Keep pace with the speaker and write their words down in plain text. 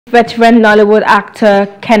Veteran Nollywood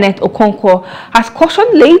actor Kenneth Okonkwo has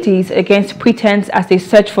cautioned ladies against pretense as they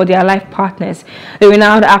search for their life partners. The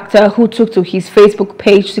renowned actor, who took to his Facebook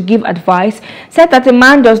page to give advice, said that a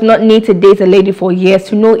man does not need to date a lady for years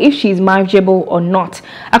to know if she is marriageable or not.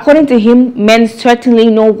 According to him, men certainly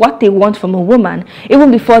know what they want from a woman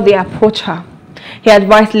even before they approach her. He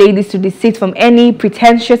advised ladies to desist from any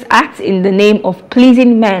pretentious acts in the name of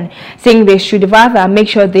pleasing men, saying they should rather make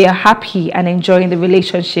sure they are happy and enjoying the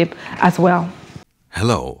relationship as well.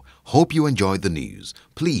 Hello, hope you enjoyed the news.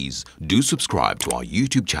 Please do subscribe to our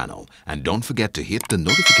YouTube channel and don't forget to hit the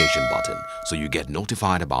notification button so you get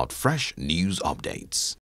notified about fresh news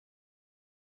updates.